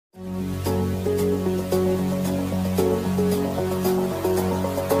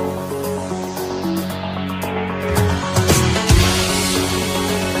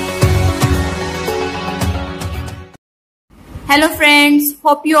Hello friends,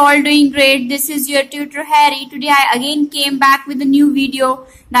 hope you all doing great. This is your tutor Harry. Today I again came back with a new video,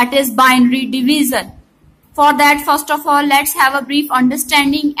 that is binary division. For that, first of all, let's have a brief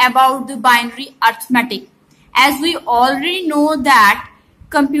understanding about the binary arithmetic. As we already know that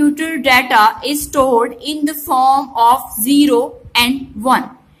computer data is stored in the form of 0 and 1,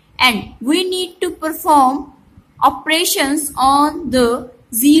 and we need to perform operations on the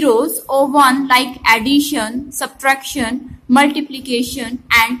zeros or 1 like addition, subtraction, multiplication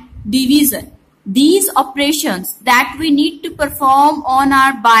and division. These operations that we need to perform on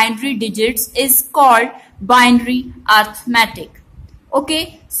our binary digits is called binary arithmetic.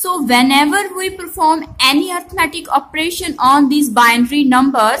 Okay, so whenever we perform any arithmetic operation on these binary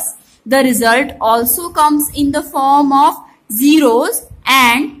numbers, the result also comes in the form of zeros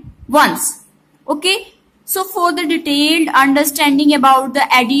and ones. Okay, so for the detailed understanding about the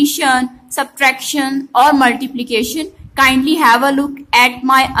addition, subtraction or multiplication, kindly have a look at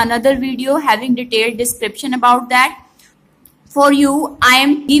my another video having detailed description about that. For you, I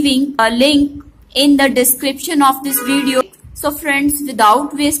am giving a link in the description of this video. So friends,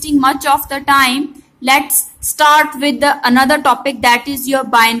 without wasting much of the time, let's start with the another topic, that is your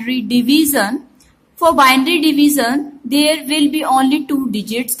binary division. For binary division, there will be only two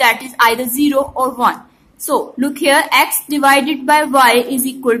digits, that is either 0 or 1. So look here, x divided by y is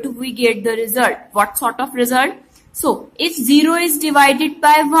equal to, we get the result. What sort of result? So if 0 is divided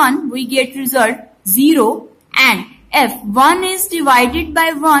by 1, we get result 0, and if 1 is divided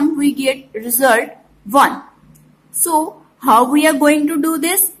by 1, we get result 1. So how we are going to do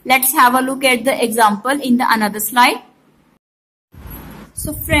this? Let's have a look at the example in the another slide.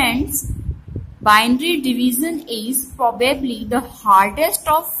 So friends, binary division is probably the hardest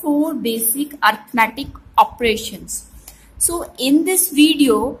of 4 basic arithmetic operations. So in this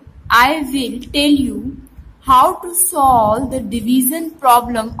video, I will tell you how to solve the division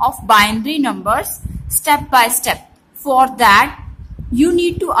problem of binary numbers step by step. For that, you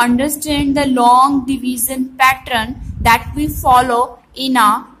need to understand the long division pattern that we follow in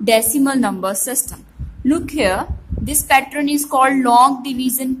our decimal number system. Look here, this pattern is called long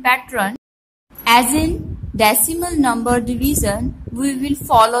division pattern. As in decimal number division, we will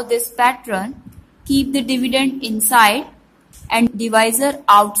follow this pattern. Keep the dividend inside and divisor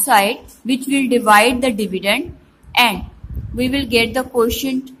outside, which will divide the dividend, and we will get the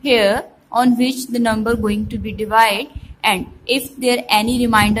quotient here on which the number going to be divided, and if there any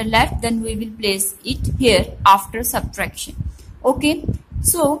remainder left, then we will place it here after subtraction. Okay,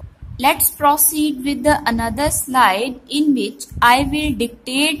 so let's proceed with the another slide in which I will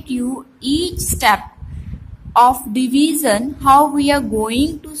dictate you each step of division, how we are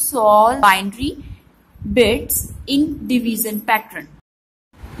going to solve binary bits in division pattern.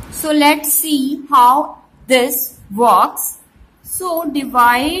 So let's see how this works. So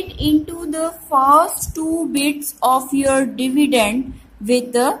divide into the first 2 bits of your dividend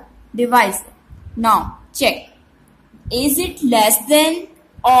with the divisor. Now check, is it less than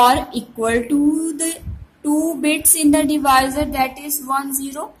or equal to the 2 bits in the divisor, that is 1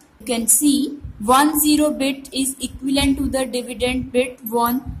 0. You can see 1 0 bit is equivalent to the dividend bit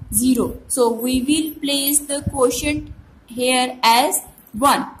 1 0. So we will place the quotient here as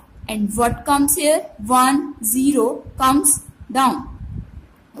 1, and what comes here? 1 0 comes down.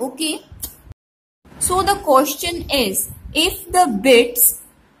 Okay. So the question is, if the bits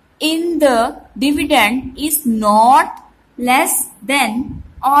in the dividend is not less than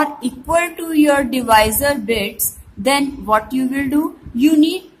or equal to your divisor bits, then what you will do? You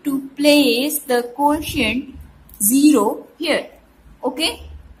need to place the quotient 0 here. Okay.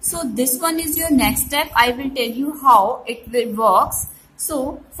 So this one is your next step. I will tell you how it will works.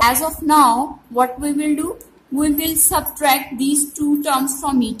 So as of now, what we will do? We will subtract these two terms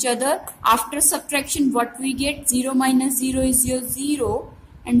from each other. After subtraction, what we get? 0 minus 0 is your 0,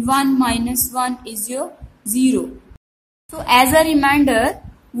 and 1 minus 1 is your 0. So as a reminder,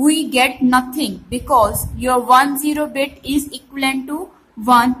 we get nothing because your 1 0 bit is equivalent to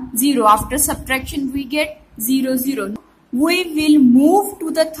 1 0. After subtraction, we get 0 0. We will move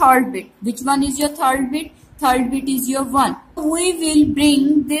to the third bit. Which one is your third bit? Third bit is your 1. We will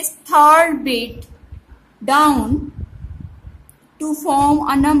bring this third bit down to form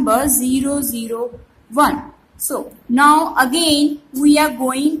a number 0 0 1. So now again we are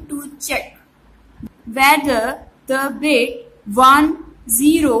going to check whether the bit 1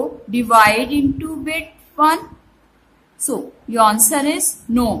 0 divide into bit 1. So your answer is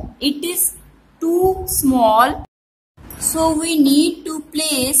no, it is too small. So we need to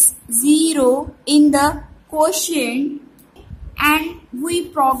place 0 in the quotient, and we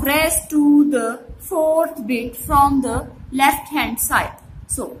progress to the fourth bit from the left hand side.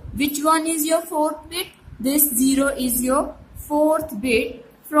 So which one is your fourth bit? This 0 is your fourth bit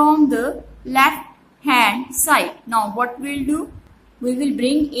from the left hand side. Now what we'll do? We will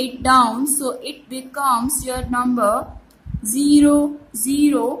bring it down so it becomes your number 0,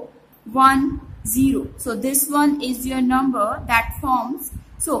 0, 1, 0. So this one is your number that forms.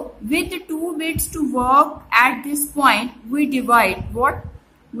 So with the 2 bits to work at this point, we divide what?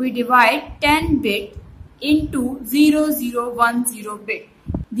 We divide 10 bit into 0, 0, 1, 0 bit.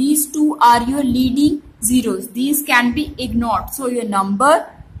 These two are your leading zeros. These can be ignored. So your number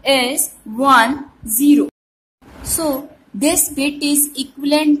is 1, 0. So this bit is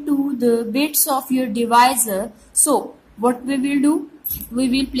equivalent to the bits of your divisor. So what we will do? We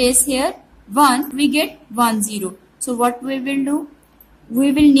will place here 1. We get 1, 0. So what we will do?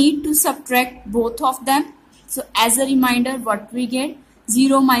 We will need to subtract both of them. So as a reminder, what we get?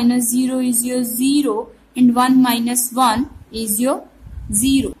 0 minus 0 is your 0 and 1 minus 1 is your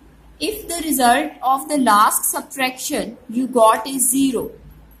 0. If the result of the last subtraction you got is 0,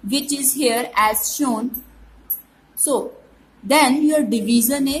 which is here as shown, so then your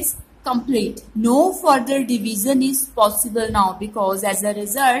division is complete. No further division is possible now because as a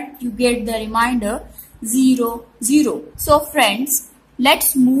result you get the remainder 0, 0. So friends,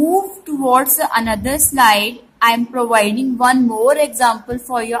 let's move towards another slide. I am providing one more example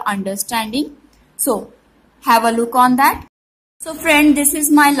for your understanding. So have a look on that. So friend, this is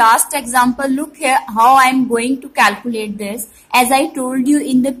my last example. Look here how I am going to calculate this. As I told you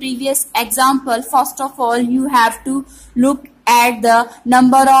in the previous example, first of all you have to look at the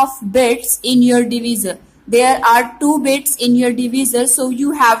number of bits in your divisor. There are 2 bits in your divisor, so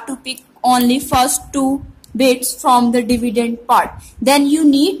you have to pick only first 2 bits from the dividend part. Then you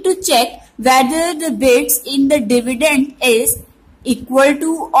need to check whether the bits in the dividend is equal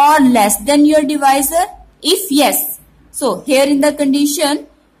to or less than your divisor. If yes, so here in the condition,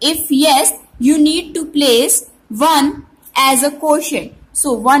 if yes, you need to place 1 as a quotient.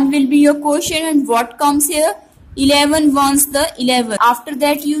 So 1 will be your quotient and what comes here? 11 ones the 11. After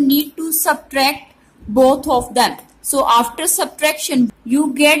that you need to subtract both of them. So after subtraction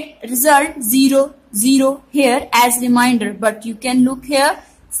you get result 0, 0 here as reminder. But you can look here,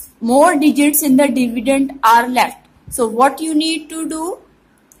 more digits in the dividend are left. So what you need to do?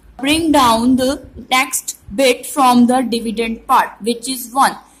 Bring down the next bit from the dividend part, which is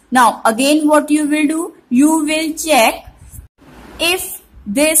 1. Now again what you will do? You will check if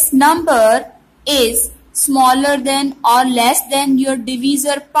this number is smaller than or less than your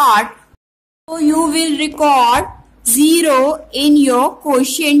divisor part. So you will record 0 in your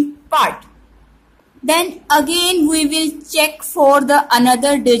quotient part. Then again we will check for the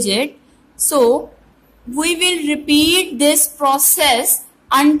another digit. So we will repeat this process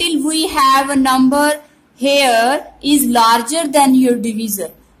until we have a number here is larger than your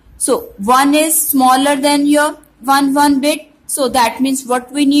divisor. So 1 is smaller than your 1 bit. So that means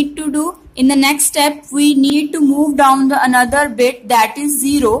what we need to do? In the next step we need to move down the another bit, that is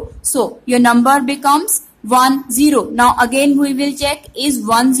 0. So your number becomes 1, 0. Now again we will check, is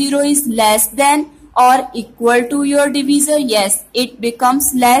 1, 0 is less than or equal to your divisor? Yes, it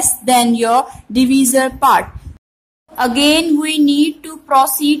becomes less than your divisor part. Again we need to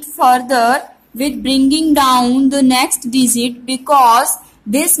proceed further with bringing down the next digit because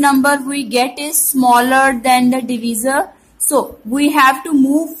this number we get is smaller than the divisor. So we have to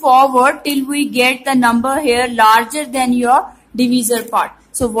move forward till we get the number here larger than your divisor part.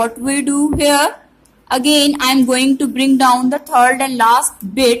 So what we do here? Again I am going to bring down the third and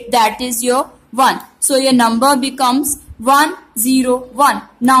last bit, that is your 1. So your number becomes 1, 0, 1.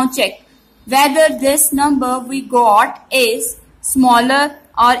 Now check whether this number we got is smaller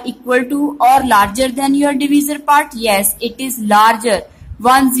or equal to or larger than your divisor part. Yes, it is larger.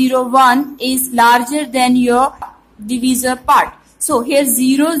 1, 0, 1 is larger than your divisor part. So here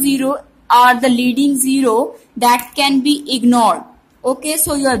 0, 0 are the leading 0 that can be ignored. Okay,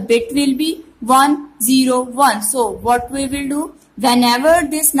 so your bit will be 1, 0, 1. So what we will do? Whenever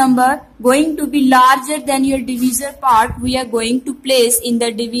this number going to be larger than your divisor part, we are going to place in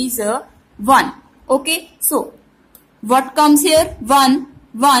the divisor 1. Okay, so what comes here? 1,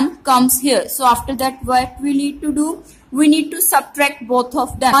 1 comes here. So after that what we need to do? We need to subtract both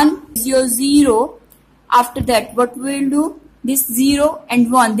of them. 1 is your 0. After that what we will do? This 0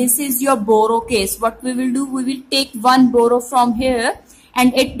 and 1. This is your borrow case. What we will do? We will take 1 borrow from here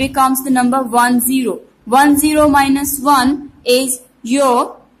and it becomes the number 1, 0. 1, 0 minus 1 is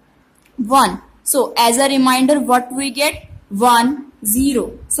your 1. So as a reminder what we get? 1,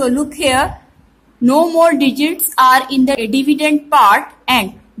 0. So look here. No more digits are in the dividend part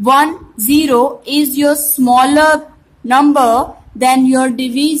and 1, 0 is your smaller number than your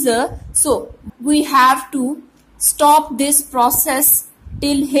divisor. So we have to stop this process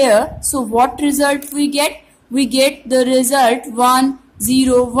till here. So what result we get? We get the result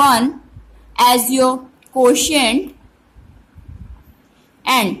 101 as your quotient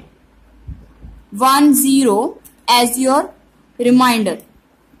and 10 as your remainder.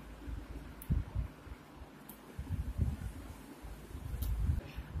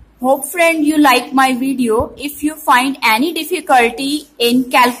 Hope friend you like my video. If you find any difficulty in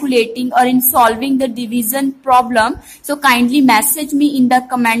calculating or in solving the division problem, so kindly message me in the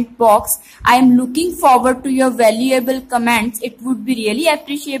comment box. I am looking forward to your valuable comments. It would be really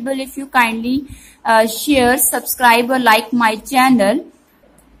appreciable if you kindly share, subscribe or like my channel.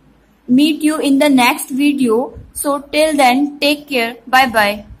 Meet you in the next video. So till then, take care. Bye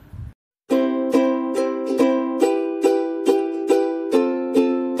bye.